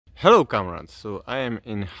Hello comrades, so I am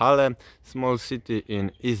in Halle, small city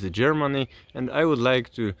in East Germany, and I would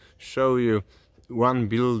like to show you one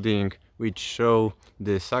building which show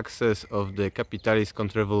the success of the capitalist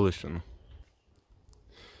contra-revolution.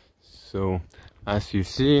 So as you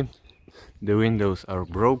see, the windows are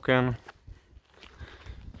broken.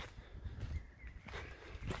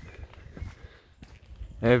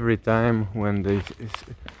 Every time when they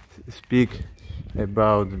speak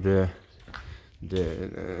about the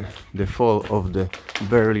fall of the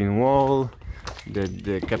Berlin Wall,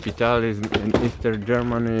 the capitalism in Eastern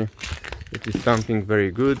Germany, it is something very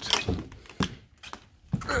good.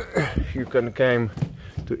 You can come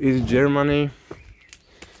to East Germany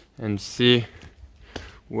and see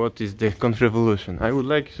what is the contra-revolution. I would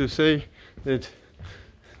like to say that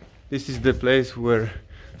this is the place where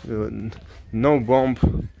no bomb,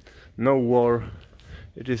 no war,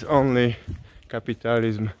 it is only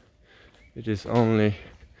capitalism. It is only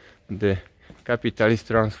the capitalist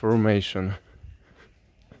transformation.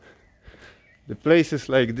 The places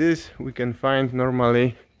like this we can find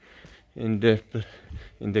normally in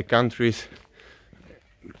the countries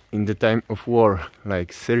in the time of war,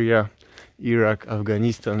 like Syria, Iraq,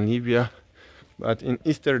 Afghanistan, Libya. But in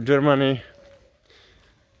Eastern Germany,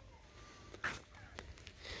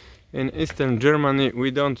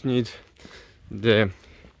 we don't need the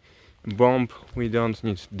bomb, we don't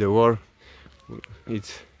need the war.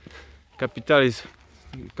 It's capitalist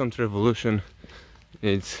contra-revolution.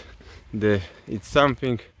 It's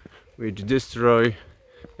something which destroy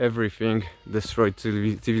everything, destroy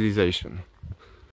civilization.